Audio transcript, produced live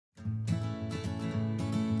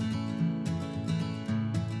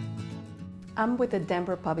I'm with the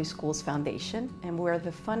Denver Public Schools Foundation, and we're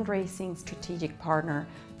the fundraising strategic partner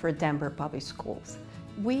for Denver Public Schools.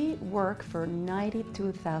 We work for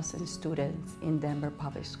 92,000 students in Denver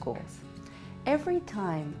Public Schools. Every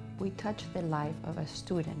time we touch the life of a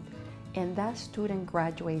student and that student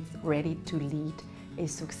graduates ready to lead a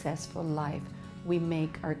successful life, we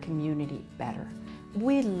make our community better.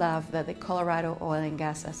 We love that the Colorado Oil and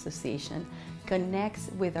Gas Association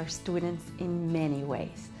connects with our students in many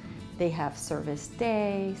ways. They have service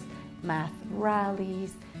days, math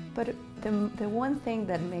rallies, but the one thing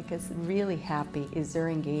that makes us really happy is their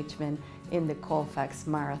engagement in the Colfax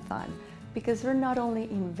Marathon, because they're not only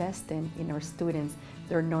investing in our students,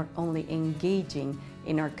 they're not only engaging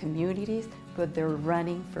in our communities, but they're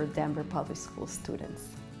running for Denver Public School students.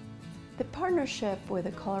 The partnership with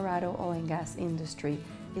the Colorado oil and gas industry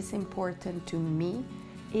is important to me.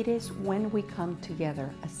 It is when we come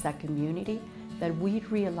together as a community that we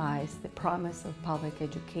realize the promise of public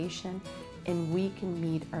education and we can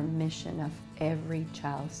meet our mission of every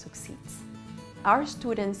child succeeds. Our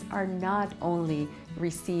students are not only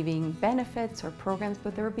receiving benefits or programs,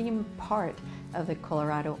 but they're being part of the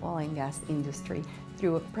Colorado oil and gas industry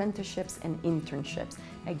through apprenticeships and internships.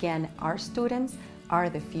 Again, our students are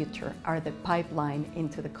the future, are the pipeline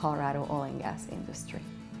into the Colorado oil and gas industry.